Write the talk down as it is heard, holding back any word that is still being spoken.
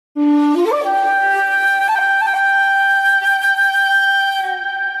Hello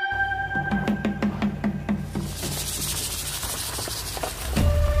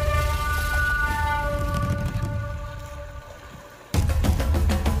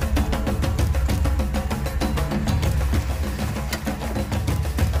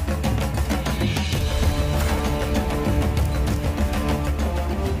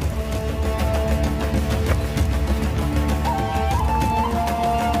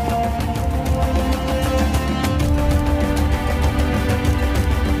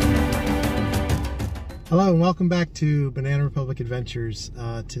and welcome back to Banana Republic Adventures.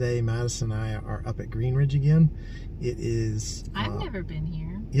 Today Madison and I are up at Green Ridge again. It is... I've never been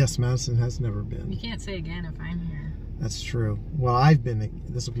here. Yes, Madison has never been. You can't say again if I'm here. That's true. Well, I've been.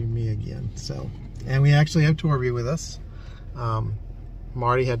 This will be me again. So, and we actually have Torby with us.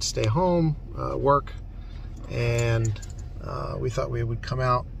 Marty had to stay home, work, and we thought we would come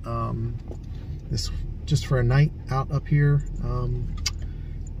out this just for a night out up here.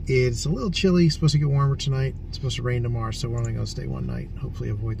 It's a little chilly, supposed to get warmer tonight. It's supposed to rain tomorrow, so we're only going to stay one night, hopefully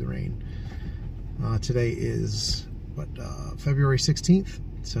avoid the rain. Today is, what, February 16th,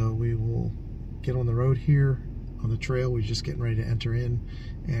 so we will get on the road here on the trail. We're just getting ready to enter in,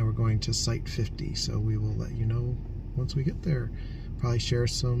 and we're going to Site 50, so we will let you know once we get there. Probably share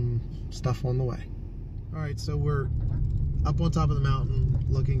some stuff on the way. Alright, so we're up on top of the mountain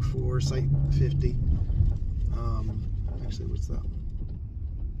looking for Site 50. Actually, what's that one?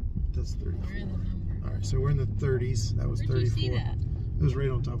 That's 34. All right, so we're in the 30s. That was 34. Where'd you see that? It was right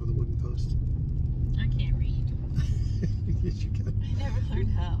on top of the wooden post. I can't read. Yes, you can. I never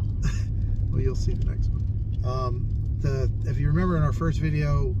learned how. Well, you'll see the next one. If you remember in our first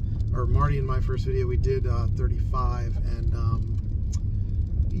video, or Marty and my first video, we did 35, and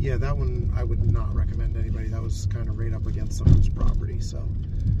yeah, that one I would not recommend to anybody. That was kind of right up against someone's property. So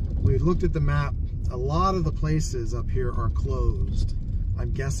we looked at the map. A lot of the places up here are closed.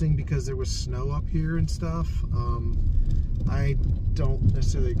 I'm guessing because there was snow up here and stuff. I don't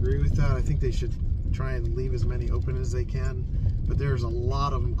necessarily agree with that. I think they should try and leave as many open as they can, but there's a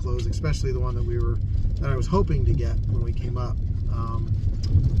lot of them closed, especially the one that I was hoping to get when we came up,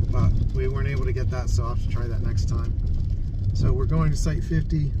 but we weren't able to get that, so I'll have to try that next time. So we're going to Site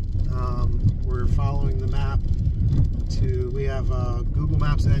 50. We're following the map we have Google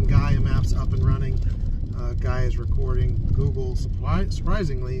Maps and Gaia Maps up and running. Guy is recording. Google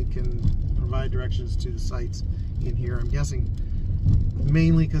surprisingly can provide directions to the sites in here. I'm guessing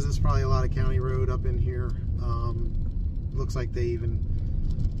mainly because it's probably a lot of county road up in here. Looks like they even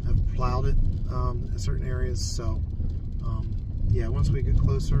have plowed it in certain areas. So yeah, once we get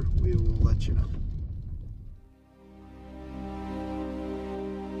closer, we will let you know.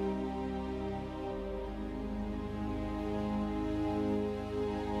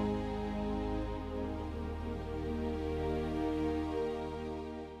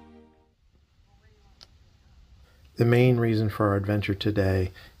 The main reason for our adventure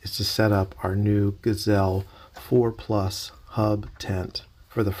today is to set up our new Gazelle 4 Plus hub tent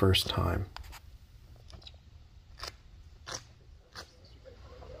for the first time. Do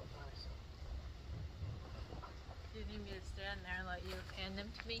you need me to stand there and let you hand them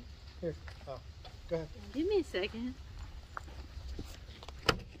to me? Here, oh, go ahead. Give me a second.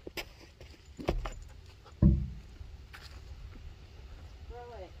 Throw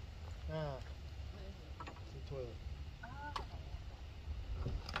it. Ah, the toilet.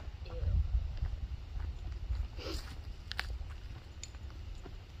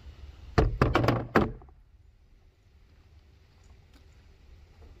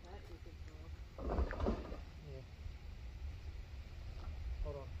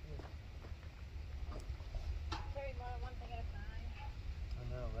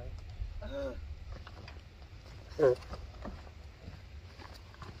 Sure.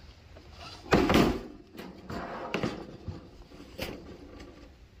 Come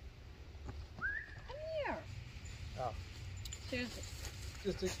here. Oh. She was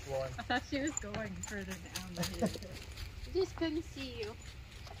Just exploring. I thought she was going further down the hill. I just couldn't see you.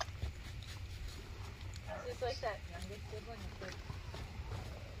 It's just like that youngest sibling. It's like,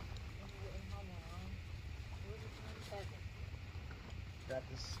 when you were in home alone, you were just in the Grab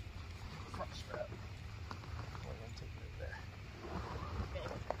this front strap. We're going to take it there. Okay.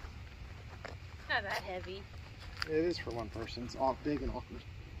 It's not that heavy. It is for one person. It's all big and awkward.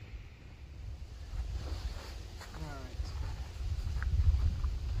 Alright.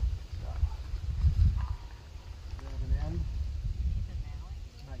 So, grab an end.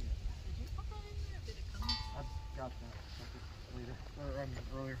 Not yet. Did you put that in there or did it come? I got that later. Or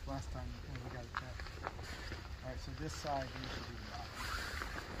earlier last time when we got it checked. Alright, so this side needs to be the bottom.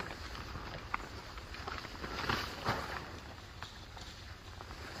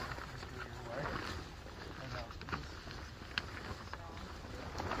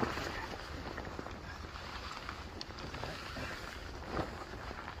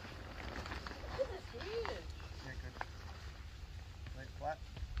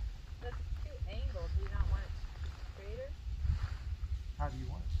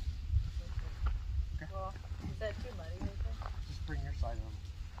 too muddy right there? Just bring your side on.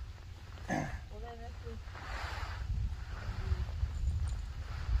 Well, then this is...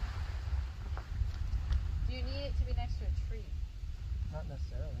 Do you need it to be next to a tree? Not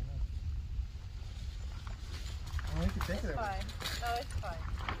necessarily, no. Well, we can take It's it. fine. No, it's fine.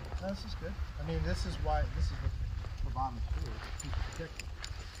 No, this is good. I mean, this is why, this is what the bottom's for, to keep it protected.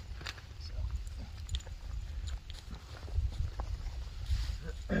 So.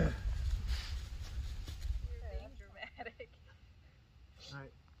 You're being dramatic.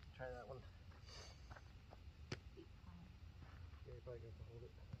 Alright, try that one. Yeah, you're probably going to have to hold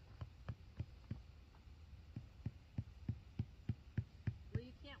it. Well,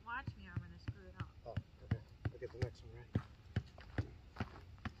 you can't watch me or I'm going to screw it up. Oh, okay. I'll get the next one ready.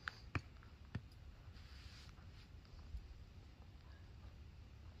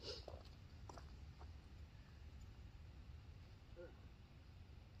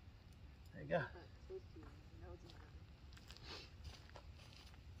 There you go.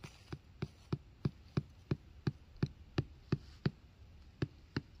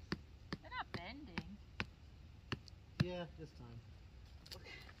 They're not bending. Yeah, this time.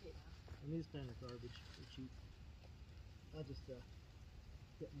 Yeah. And these kind of garbage are cheap. I'll just get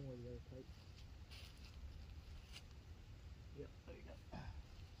more of the other type. Yep, there you go.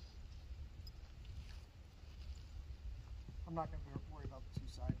 I'm not going to worry about the two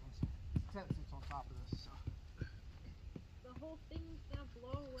side ones. Tent sits on top of this, so. The whole thing's going to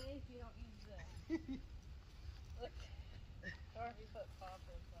blow away if you don't use this. Look. Darby put paw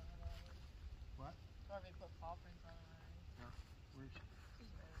prints on it already. What? Darby put paw prints on it already. Yeah. Where's she?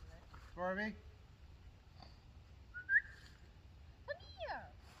 She's right over there. Barbie? Come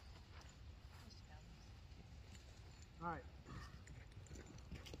here! Here she comes. Alright.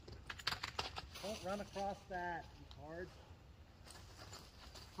 Don't run across that, you hard.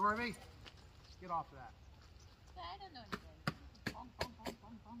 Barbie, get off of that. I don't know anything. Bonk, bonk, bonk,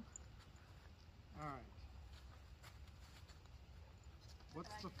 bonk, bonk. Alright.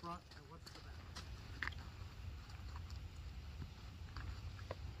 What's the front and what's the back?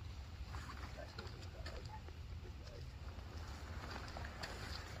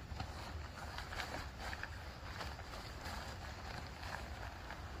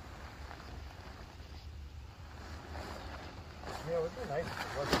 Yeah, it would be nice if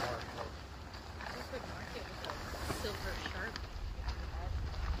it wasn't hard. This would mark it with a silver sharp.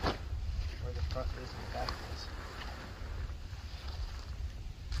 Where the front is and the back is.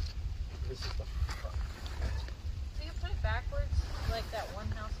 This is the front. So you put it backwards, like that one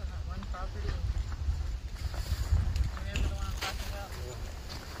house on that one property. Remember the one I'm talking about? Yeah.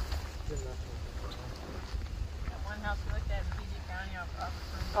 Good enough. That one house we looked at in PG County off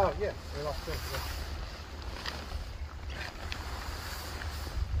Overland. Oh, yeah. Right off there. Yeah.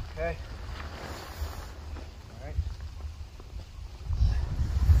 Okay. Alright.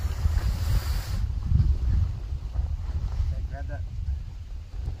 Okay, grab that.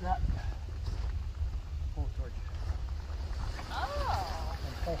 Grab. Pull it towards you. Oh!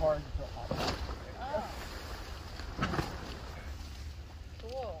 And pull hard until it pops. Oh.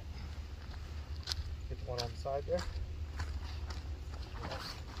 Cool. Get the one on the side there.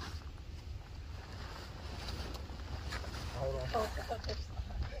 Hold on. Oh, God, there's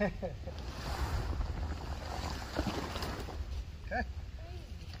Okay. crazy.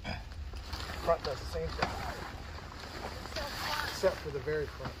 Front does the same thing. It's so fun. Except for the very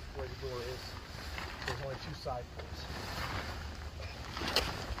front where the door is. There's only two side doors.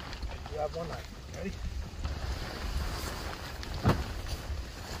 You have one knife. Ready?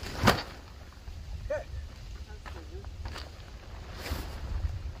 Okay.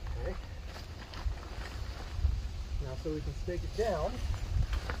 Okay. Now so we can stake it down.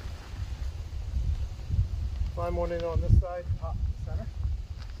 Climb one in on this side, top center.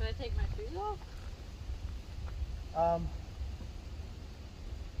 Should I take my shoes off?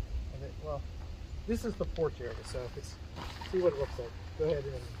 Well, this is the porch area, so if it's, see what it looks like. Go ahead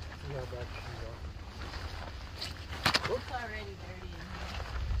and see how bad your shoes are. It's already dirty in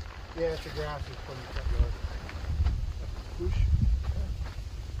here. Yeah, it's the grass is from the front yard. Whoosh.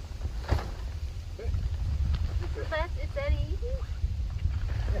 Okay. Okay. It's that easy?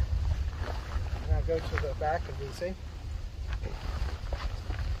 Yeah. Now go to the back and do the same.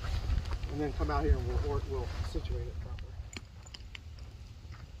 And then come out here and we'll situate it properly.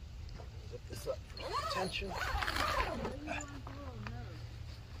 Zip this up for tension.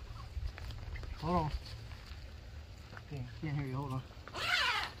 Hold on. Can't hear you. Hold on.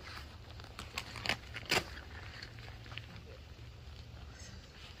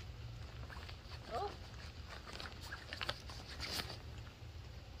 Oh.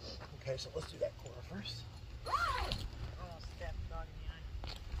 Okay, so let's do that corner first.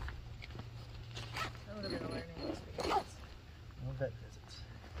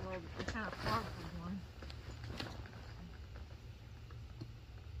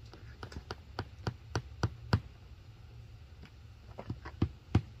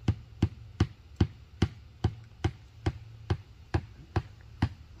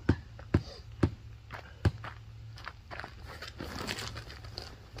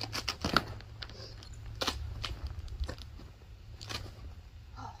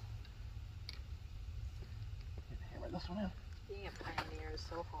 slide this one in. Being a pioneer is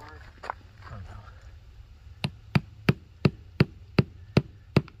so hard. I know.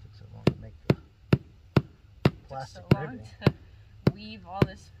 Took so long to make the plastic so long ribbing. to weave all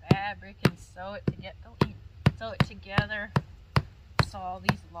this fabric and sew it together. Saw all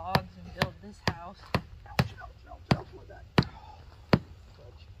these logs and build this house. Ouch, ouch, ouch, ouch with that.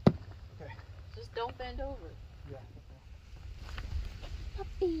 Okay. Just don't bend over. Yeah.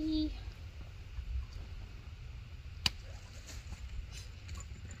 Puppy.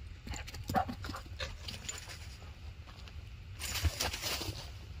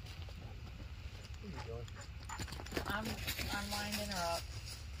 I'm winding her up.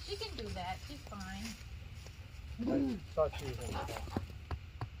 She can do that. She's fine. I thought she was in the car.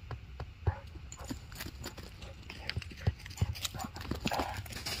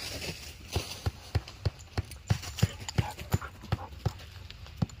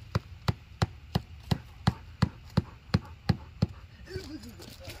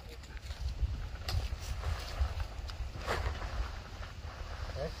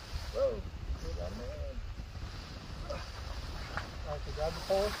 Grab the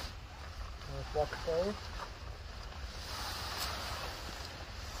pole, and let's walk it forward.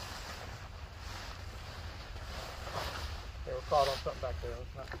 Okay, we're caught on something back there.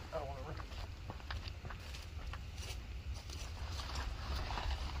 Let's not, I don't want to risk it.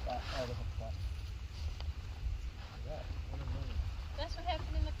 Out of the spot. That's what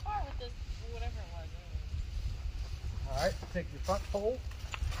happened in the car with this, whatever it was. Alright, take your front pole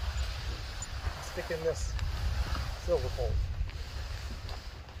and stick in this silver pole.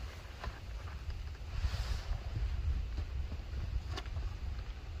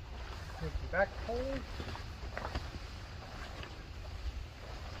 Take your back pole.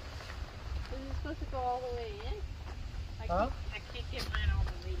 Is it supposed to go all the way in? I can't get mine all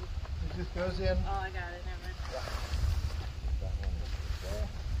the way. It just goes in. Oh, I got it. Never mind. Yeah. That one is there.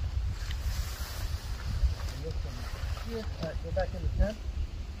 And this one here. Alright, go back in the tent.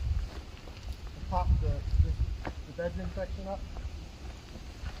 And pop the bedroom section up.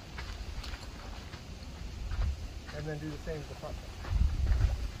 And then do the same with the front.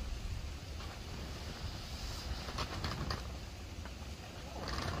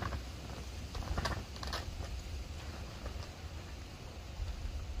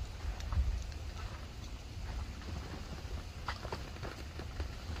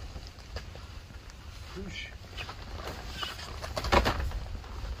 Whoosh.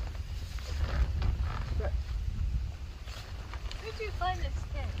 Okay. Where'd you find this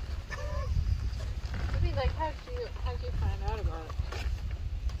thing? I mean, like, how'd you find out about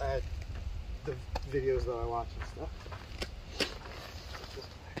it? The videos that I watch and stuff.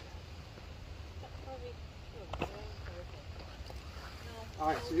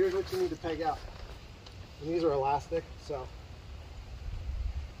 Alright, so here's what you need to peg out. And these are elastic, so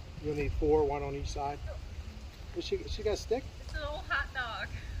you'll need 4, 1 on each side. Is she got a stick? It's an old hot dog.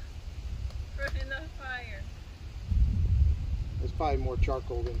 Thrown in the fire. There's probably more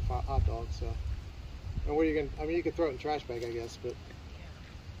charcoal than hot dogs, so. And what are you gonna? I mean, you could throw it in a trash bag, I guess, but. Yeah.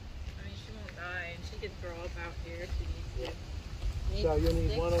 I mean, she won't die, and she could throw up out here if she needs to. So you'll need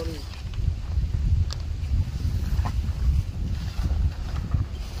sticks? 1 on each.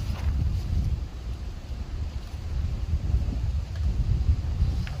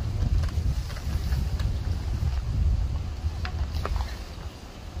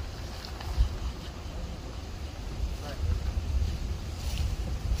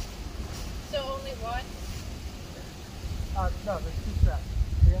 So only one? No, there's 2 straps.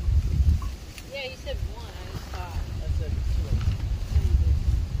 Yeah? Yeah, you said one. I just thought. I said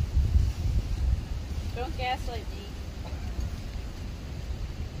 2. Don't gaslight me.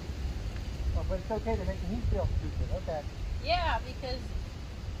 Oh, but it's okay to make me feel stupid. Okay. Yeah, because,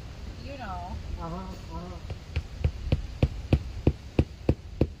 you know.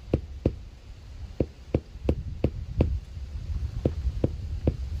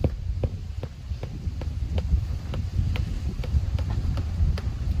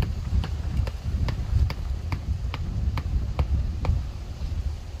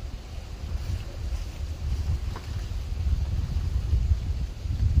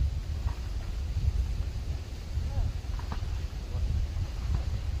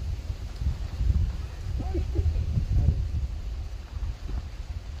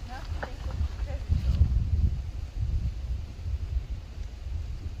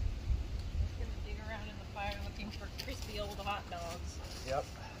 For crispy old hot dogs. Yep.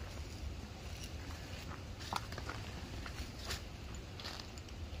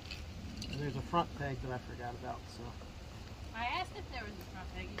 And there's a front peg that I forgot about, so. I asked if there was a front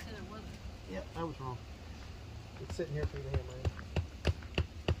peg. You said there wasn't. Yep, that was wrong. It's sitting here for you to hammer in.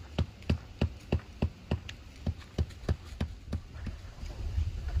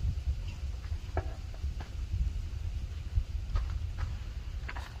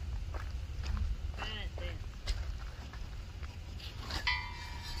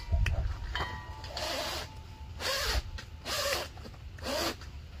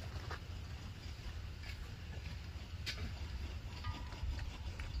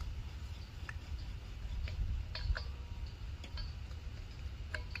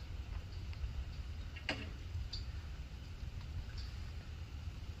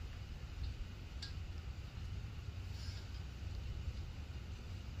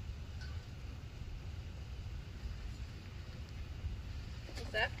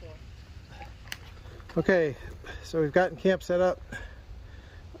 What's that for? Okay, so we've gotten camp set up.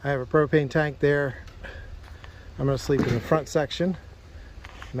 I have a propane tank there. I'm going to sleep in the front section.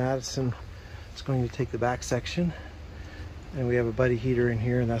 Madison is going to take the back section. And we have a buddy heater in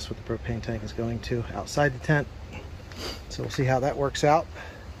here, and that's what the propane tank is going to, outside the tent. So we'll see how that works out.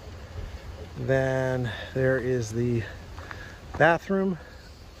 Then there is the bathroom.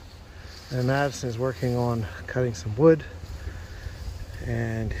 And Madison is working on cutting some wood.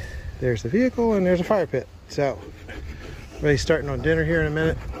 And there's the vehicle, and there's a fire pit. So everybody's starting on dinner here in a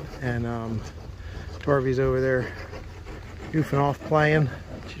minute, and Torvy's over there goofing off playing.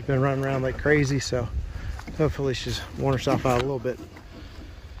 She's been running around like crazy, so hopefully she's worn herself out a little bit,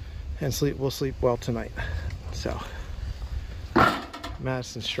 and we'll sleep well tonight. So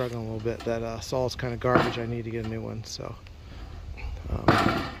Madison's struggling a little bit. That saw's kind of garbage. I need to get a new one, so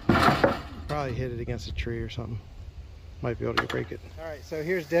probably hit it against a tree or something. Might be able to break it. All right, so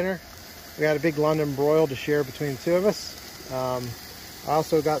here's dinner. We got a big London broil to share between the two of us. I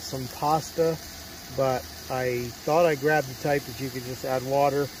also got some pasta, but I thought I grabbed the type that you could just add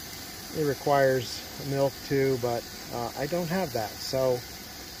water. It requires milk too, but I don't have that, so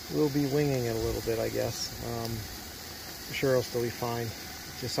we'll be winging it a little bit, I guess. I'm sure it'll still be fine.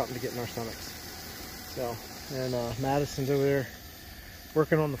 It's just something to get in our stomachs. So, and Madison's over there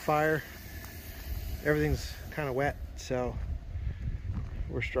working on the fire. Everything's kind of wet, so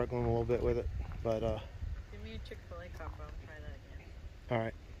we're struggling a little bit with it, but give me a Chick-fil-A combo and try that again. all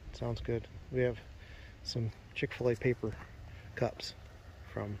right, sounds good. We have some Chick-fil-A paper cups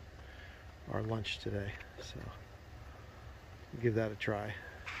from our lunch today, so we'll give that a try.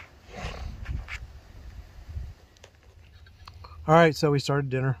 All right, so we started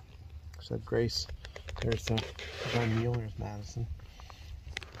dinner. Said grace. There's John Neal. There's Madison.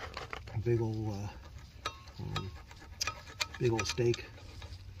 A big old steak,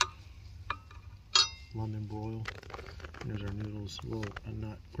 London broil. And there's our noodles. Well,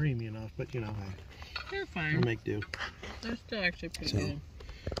 not creamy enough, but you know, hey, They're fine. we'll make do. They're still actually pretty So, good.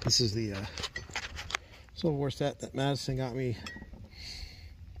 this is the silverware set that Madison got me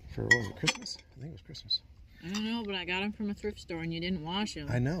for, what was it, Christmas? I think it was Christmas. I don't know, but I got them from a thrift store and you didn't wash them.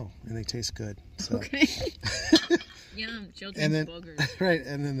 I know, and they taste good. So. Okay. Yum, children's And then, boogers. right,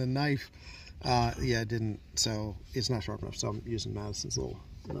 and then the knife, yeah, it didn't, so it's not sharp enough, so I'm using Madison's little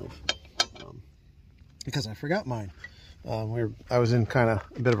knife, because I forgot mine. I was in kind of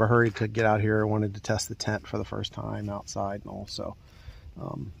a bit of a hurry to get out here. I wanted to test the tent for the first time outside, and also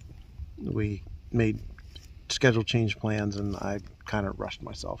we made schedule change plans, and I kind of rushed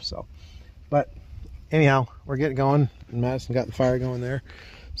myself. So, but anyhow, we're getting going, and Madison got the fire going there.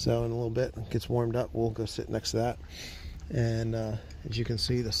 So in a little bit, it gets warmed up, we'll go sit next to that. And as you can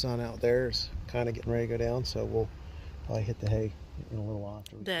see, the sun out there is kind of getting ready to go down, so we'll probably hit the hay in a little while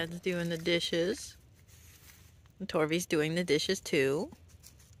after. Dad's doing the dishes. And Torvy's doing the dishes too.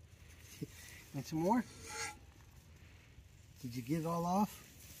 Need some more? Did you get it all off?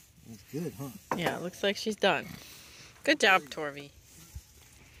 That's good, huh? Yeah, it looks like she's done. Good job, Torvy.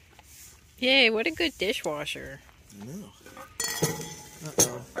 Yay, what a good dishwasher. I know.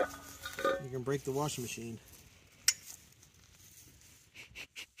 Uh-oh. You can break the washing machine.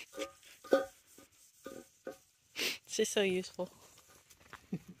 She's so useful.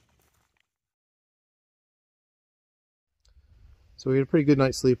 So we had a pretty good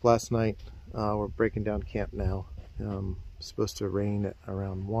night's sleep last night. We're breaking down camp now. It's supposed to rain at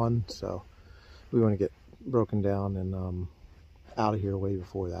around 1, so we want to get broken down and out of here way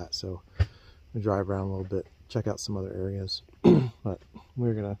before that. So we drive around a little bit, check out some other areas. But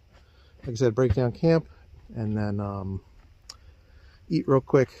we're gonna, like I said, break down camp and then eat real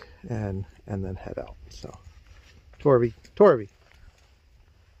quick and then head out. So Torvy,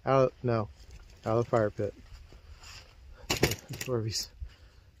 out of the fire pit. Torvy's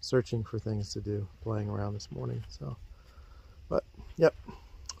searching for things to do, playing around this morning. So, but yep,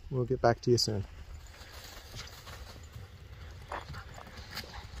 we'll get back to you soon.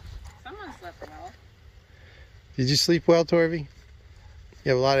 Did you sleep well, Torvy? You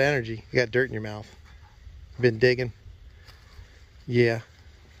have a lot of energy. You got dirt in your mouth. Been digging? Yeah.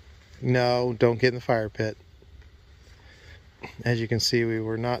 No, don't get in the fire pit. As you can see, we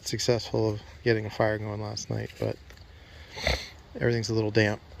were not successful of getting a fire going last night, but everything's a little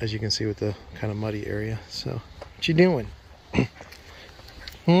damp, as you can see with the kind of muddy area. So, what you doing?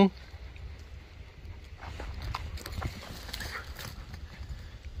 Hmm?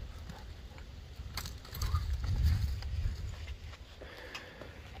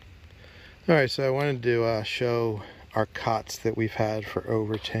 Alright, so I wanted to show our cots that we've had for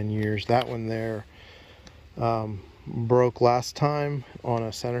over 10 years. That one there broke last time on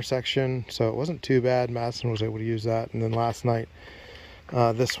a center section, so it wasn't too bad. Madison was able to use that. And then last night,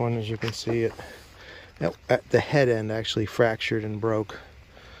 this one, as you can see, at the head end actually fractured and broke.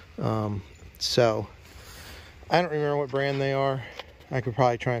 So I don't remember what brand they are. I could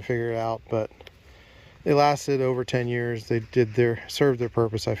probably try and figure it out, but they lasted over 10 years. They served their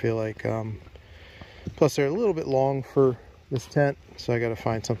purpose, I feel like. Plus they're a little bit long for this tent, so I got to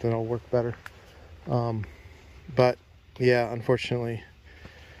find something that'll work better. But yeah, unfortunately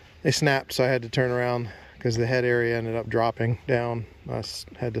they snapped, so I had to turn around because the head area ended up dropping down. I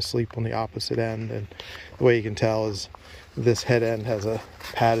had to sleep on the opposite end, and the way you can tell is this head end has a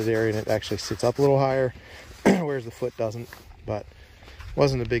padded area and it actually sits up a little higher, whereas the foot doesn't. But it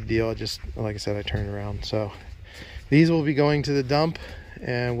wasn't a big deal. Just like I said, I turned around. So these will be going to the dump,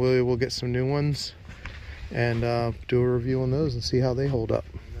 and we will get some new ones and do a review on those and see how they hold up.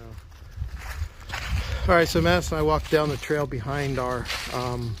 All right, so Madison and I walked down the trail behind our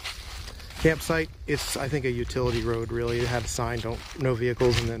campsite. It's, I think, a utility road, really. It had a sign, no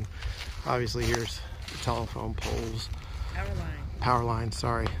vehicles, and then obviously here's the telephone poles. Power lines,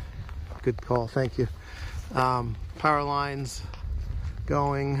 sorry. Good call, thank you. Power lines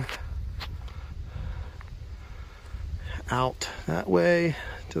going out that way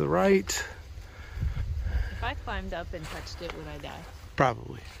to the right. If I climbed up and touched it, would I die?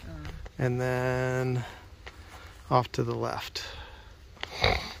 Probably. And then off to the left.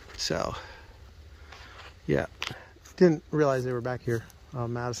 So, yeah. Didn't realize they were back here.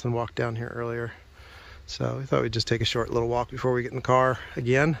 Madison walked down here earlier. So we thought we'd just take a short little walk before we get in the car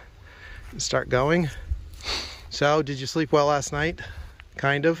again and start going. So, did you sleep well last night?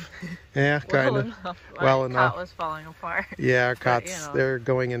 Kind of? Yeah, kind of. Well enough. Cot was falling apart. Yeah, our cots, But, you know. they're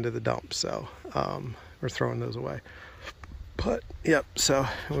going into the dump, so we're throwing those away. But, yep, so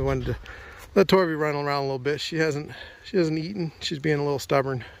we wanted to let Torvy run around a little bit. She hasn't eaten. She's being a little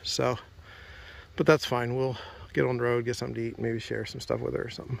stubborn, so, but that's fine. We'll get on the road, get something to eat, maybe share some stuff with her or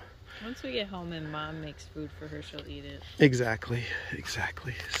something. Once we get home and Mom makes food for her, she'll eat it. Exactly.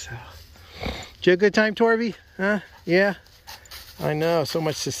 So, did you have a good time, Torvy? Huh? Yeah? I know, so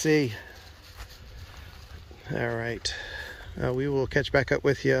much to see. All right. We will catch back up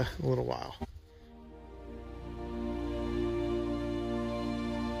with you in a little while.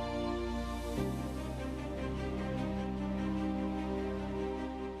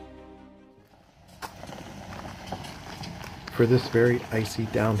 For this very icy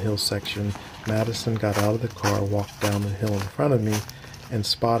downhill section, Madison got out of the car, walked down the hill in front of me, and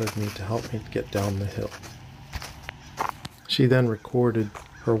spotted me to help me get down the hill. She then recorded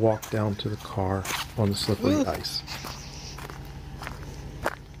her walk down to the car on the slippery ice.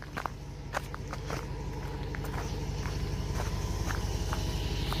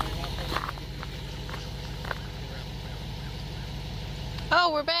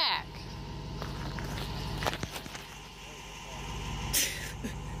 Oh, we're back.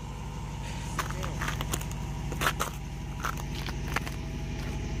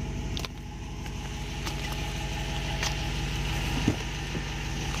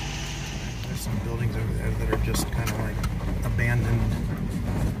 There's some buildings over there that are just kind of like abandoned.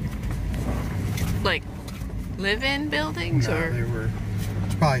 Like live-in buildings, No, or they were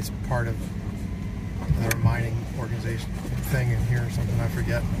probably part of their mining organization thing in here or something. I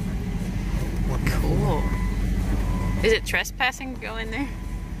forget. What cool. Is it trespassing to go in there?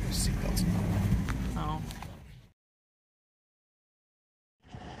 Seatbelts. Oh.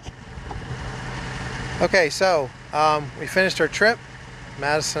 Okay, so we finished our trip.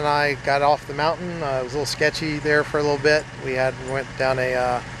 Madison and I got off the mountain. It was a little sketchy there for a little bit. We went down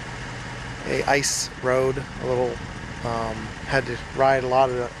a ice road. Had to ride a lot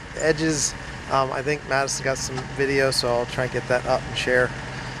of the edges. I think Madison got some video, so I'll try and get that up and share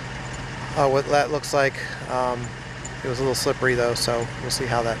what that looks like. It was a little slippery though, so we'll see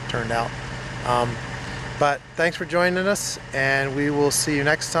how that turned out. But thanks for joining us, and we will see you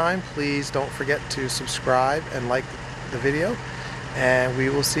next time. Please don't forget to subscribe and like the video, and we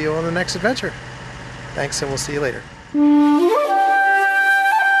will see you on the next adventure. Thanks, and we'll see you later.